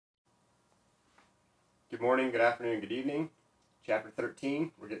Good morning, good afternoon, good evening. Chapter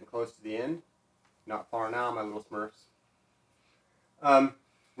 13, we're getting close to the end. Not far now, my little smurfs.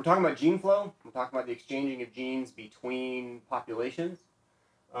 We're talking about gene flow. We're talking about the exchanging of genes between populations.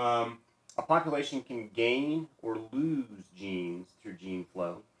 A population can gain or lose genes through gene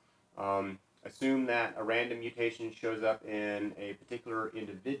flow. Assume that a random mutation shows up in a particular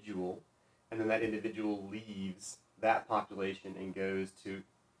individual, and then that individual leaves that population and goes to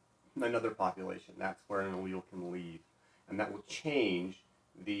another population. That's where an allele can leave. And that will change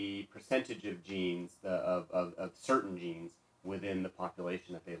the percentage of genes, of certain genes within the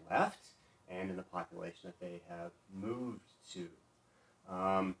population that they left and in the population that they have moved to.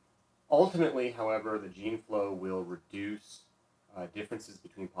 Ultimately, however, the gene flow will reduce differences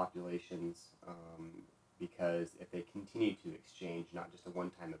between populations because if they continue to exchange, not just a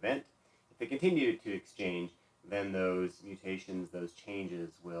one-time event, if they continue to exchange, then those mutations, those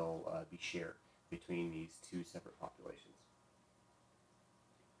changes will be shared between these two separate populations.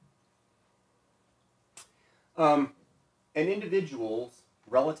 An individual's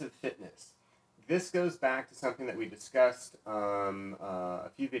relative fitness. This goes back to something that we discussed a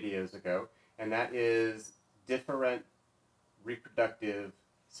few videos ago, and that is different reproductive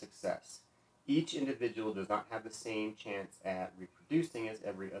success. Each individual does not have the same chance at reproducing as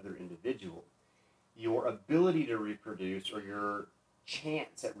every other individual. Your ability to reproduce, or your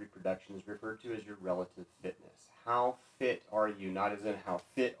chance at reproduction, is referred to as your relative fitness. How fit are you? Not as in how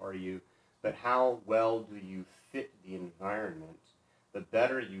fit are you, but how well do you fit the environment. The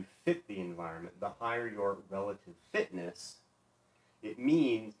better you fit the environment, the higher your relative fitness. It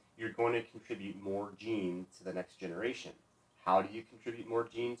means you're going to contribute more genes to the next generation. How do you contribute more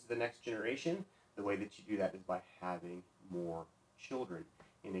genes to the next generation? The way that you do that is by having more children.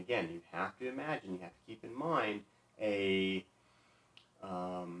 And again, you have to imagine, you have to keep in mind a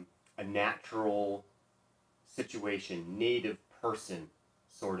natural situation, native person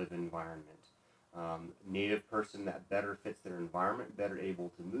sort of environment. Native person that better fits their environment, better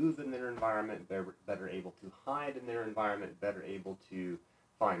able to move in their environment, better able to hide in their environment, better able to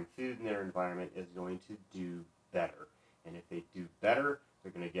find food in their environment, is going to do better. And if they do better,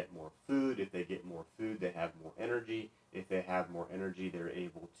 they're going to get more food. If they get more food, they have more energy. If they have more energy, they're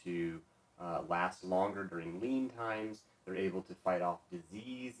able to last longer during lean times. They're able to fight off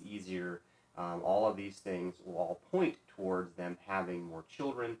disease easier. All of these things will all point towards them having more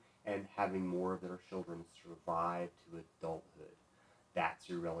children and having more of their children survive to adulthood. That's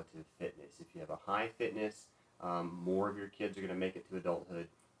your relative fitness. If you have a high fitness, more of your kids are going to make it to adulthood.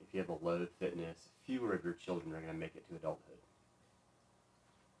 If you have a low fitness, fewer of your children are going to make it to adulthood.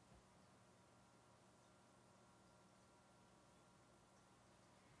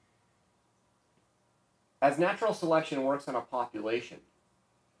 As natural selection works on a population,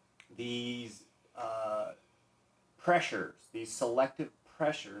 these pressures, these selective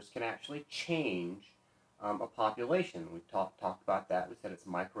pressures, can actually change a population. We've talked about that. We said it's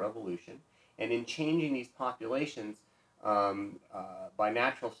microevolution. And in changing these populations, by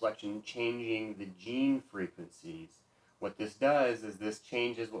natural selection, changing the gene frequencies, what this does is this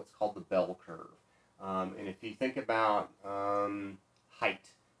changes what's called the bell curve. And if you think about height,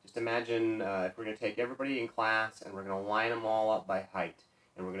 just imagine if we're going to take everybody in class and we're going to line them all up by height.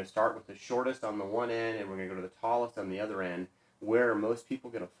 And we're going to start with the shortest on the one end and we're going to go to the tallest on the other end. Where are most people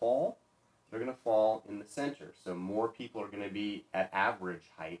going to fall? They're going to fall in the center. So more people are going to be at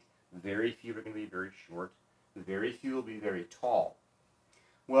average height. Very few are going to be very short. Very few will be very tall.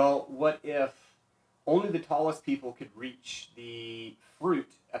 Well, what if only the tallest people could reach the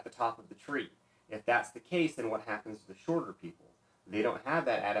fruit at the top of the tree? If that's the case, then what happens to the shorter people? They don't have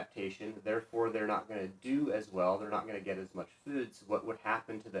that adaptation, therefore they're not going to do as well, they're not going to get as much food. So what would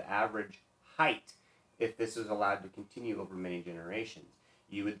happen to the average height if this was allowed to continue over many generations?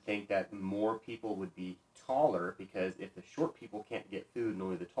 You would think that more people would be taller, because if the short people can't get food and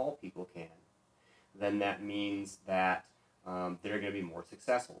only the tall people can, then that means that they're going to be more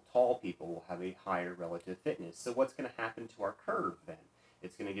successful. Tall people will have a higher relative fitness. So what's going to happen to our curve then?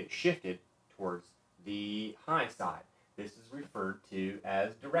 It's going to get shifted towards the high side. This is referred to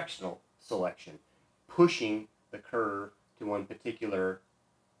as directional selection, pushing the curve to one particular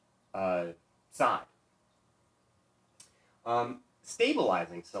side.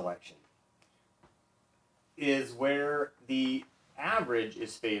 Stabilizing selection is where the average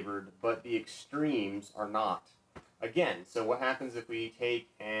is favored, but the extremes are not. Again, so what happens if we take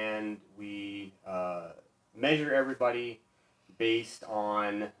and we measure everybody based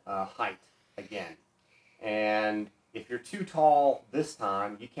on height again? And if you're too tall this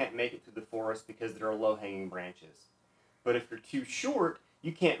time, you can't make it through the forest because there are low-hanging branches. But if you're too short,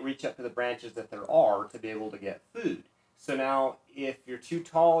 you can't reach up to the branches that there are to be able to get food. So now, if you're too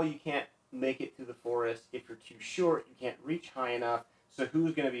tall, you can't make it through the forest. If you're too short, you can't reach high enough. So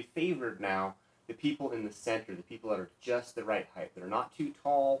who's going to be favored now? The people in the center, the people that are just the right height. They're not too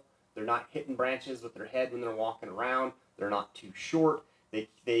tall. They're not hitting branches with their head when they're walking around. They're not too short.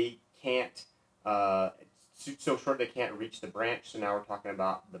 They can't, so short they can't reach the branch. So now we're talking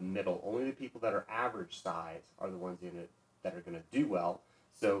about the middle. Only the people that are average size are the ones that are going to do well.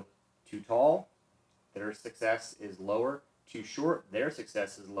 So too tall, their success is lower. Too short, their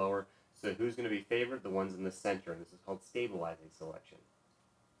success is lower. So who's going to be favored? The ones in the center, and this is called stabilizing selection.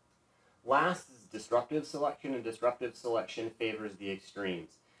 Last is disruptive selection, and disruptive selection favors the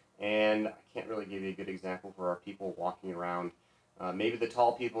extremes. And I can't really give you a good example for our people walking around. Maybe the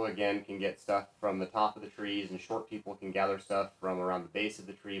tall people, again, can get stuff from the top of the trees, and short people can gather stuff from around the base of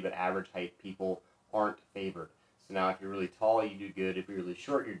the tree, but average height people aren't favored. So now if you're really tall, you do good. If you're really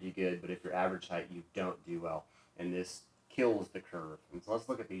short, you do good. But if you're average height, you don't do well. And this kills the curve. And so let's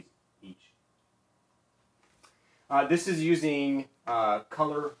look at these each. This is using coat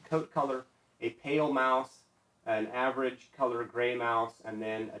color, a pale mouse, an average color gray mouse, and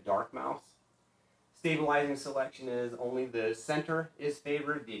then a dark mouse. Stabilizing selection is only the center is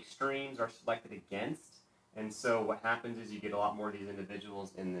favored, the extremes are selected against, and so what happens is you get a lot more of these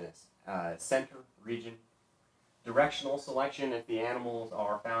individuals in this center region. Directional selection, if the animals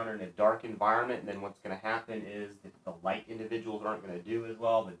are found in a dark environment, then what's going to happen is that the light individuals aren't going to do as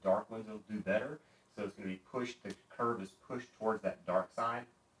well, the dark ones will do better. So it's going to be pushed, the curve is pushed towards that dark side.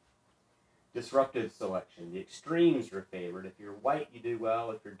 Disruptive selection, the extremes are favored. If you're white, you do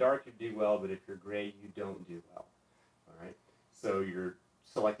well. If you're dark, you do well. But if you're gray, you don't do well. All right. So you're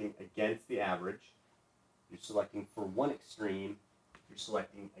selecting against the average. You're selecting for one extreme. You're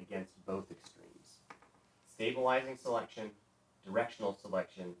selecting against both extremes. Stabilizing selection, directional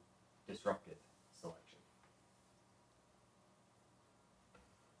selection, disruptive selection.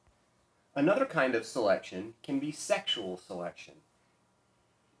 Another kind of selection can be sexual selection.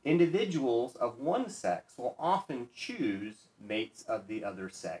 Individuals of one sex will often choose mates of the other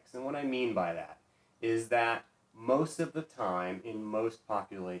sex. And what I mean by that is that most of the time in most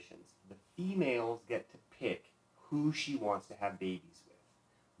populations, the females get to pick who she wants to have babies with.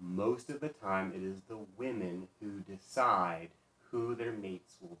 Most of the time it is the women who decide who their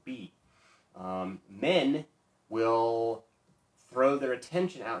mates will be. Men will throw their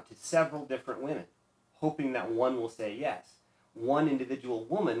attention out to several different women, hoping that one will say yes. One individual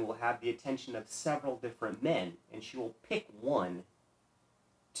woman will have the attention of several different men, and she will pick one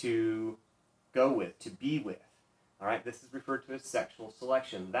to go with, to be with. All right, this is referred to as sexual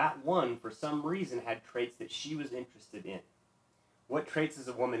selection. That one, for some reason, had traits that she was interested in. What traits is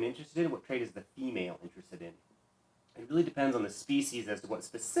a woman interested in? What trait is the female interested in? It really depends on the species as to what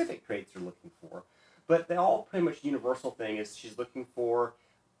specific traits they're looking for. But the all pretty much universal thing is she's looking for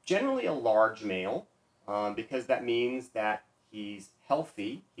generally a large male, because that means that he's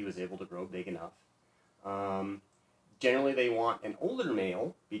healthy, he was able to grow big enough. Generally they want an older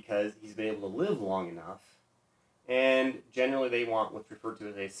male because he's been able to live long enough. And generally they want what's referred to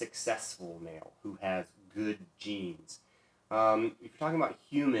as a successful male who has good genes. If you're talking about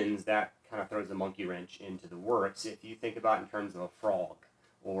humans, that kind of throws a monkey wrench into the works. If you think about it in terms of a frog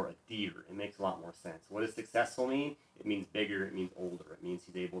or a deer, it makes a lot more sense. What does successful mean? It means bigger, it means older. It means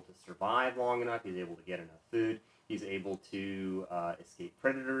he's able to survive long enough, he's able to get enough food, he's able to escape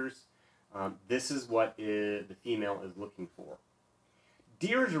predators. This is what the female is looking for.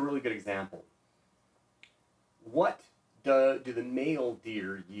 Deer is a really good example. What do the male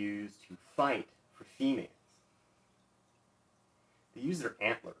deer use to fight for females? They use their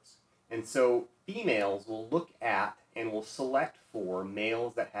antlers. And so females will look at and will select for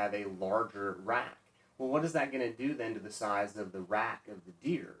males that have a larger rack. Well, what is that going to do then to the size of the rack of the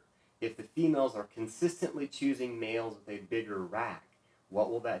deer? If the females are consistently choosing males with a bigger rack,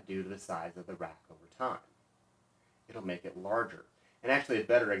 what will that do to the size of the rack over time? It'll make it larger. And actually a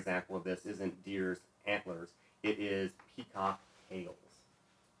better example of this isn't deer's antlers, it is peacock tails.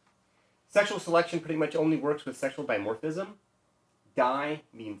 Sexual selection pretty much only works with sexual dimorphism. Di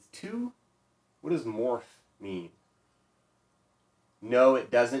means two. What does morph mean? No,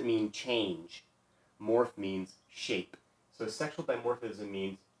 it doesn't mean change. Morph means shape. So sexual dimorphism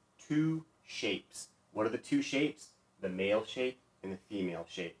means two shapes. What are the two shapes? The male shape and the female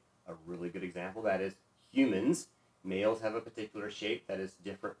shape. A really good example of that is humans. Males have a particular shape that is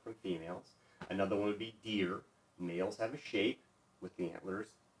different from females. Another one would be deer. Males have a shape with the antlers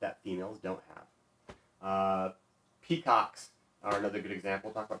that females don't have. Peacocks are another good example.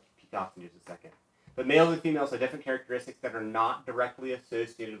 We'll talk about peacocks in just a second. But males and females have different characteristics that are not directly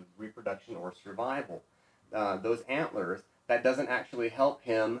associated with reproduction or survival. Those antlers, that doesn't actually help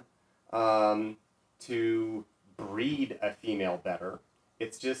him to breed a female better.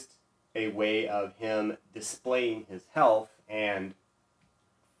 It's just a way of him displaying his health and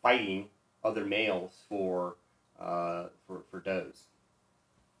fighting other males for does.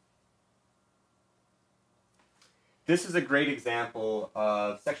 This is a great example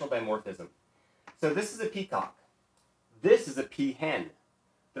of sexual dimorphism. So this is a peacock. This is a peahen.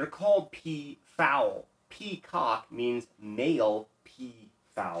 They're called peafowl. Peacock means male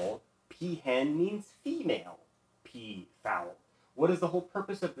peafowl. Peahen means female peafowl. What is the whole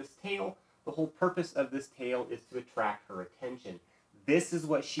purpose of this tail? The whole purpose of this tail is to attract her attention. This is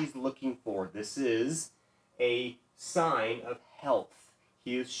what she's looking for. This is a sign of health.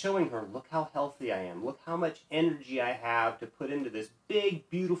 He is showing her, look how healthy I am. Look how much energy I have to put into this big,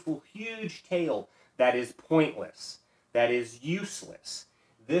 beautiful, huge tail that is pointless, that is useless.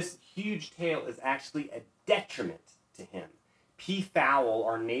 This huge tail is actually a detriment to him. Peafowl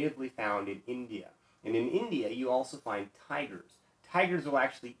are natively found in India. And in India, you also find tigers. Tigers will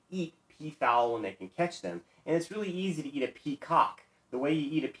actually eat peafowl when they can catch them. And it's really easy to eat a peacock. The way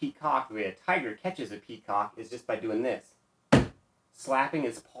you eat a peacock, the way a tiger catches a peacock, is just by doing this. Slapping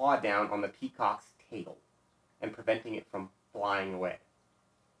his paw down on the peacock's tail and preventing it from flying away.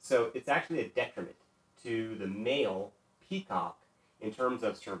 So it's actually a detriment to the male peacock in terms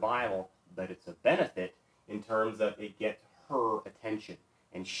of survival, but it's a benefit in terms of it gets her attention,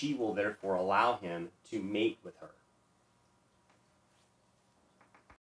 and she will therefore allow him to mate with her.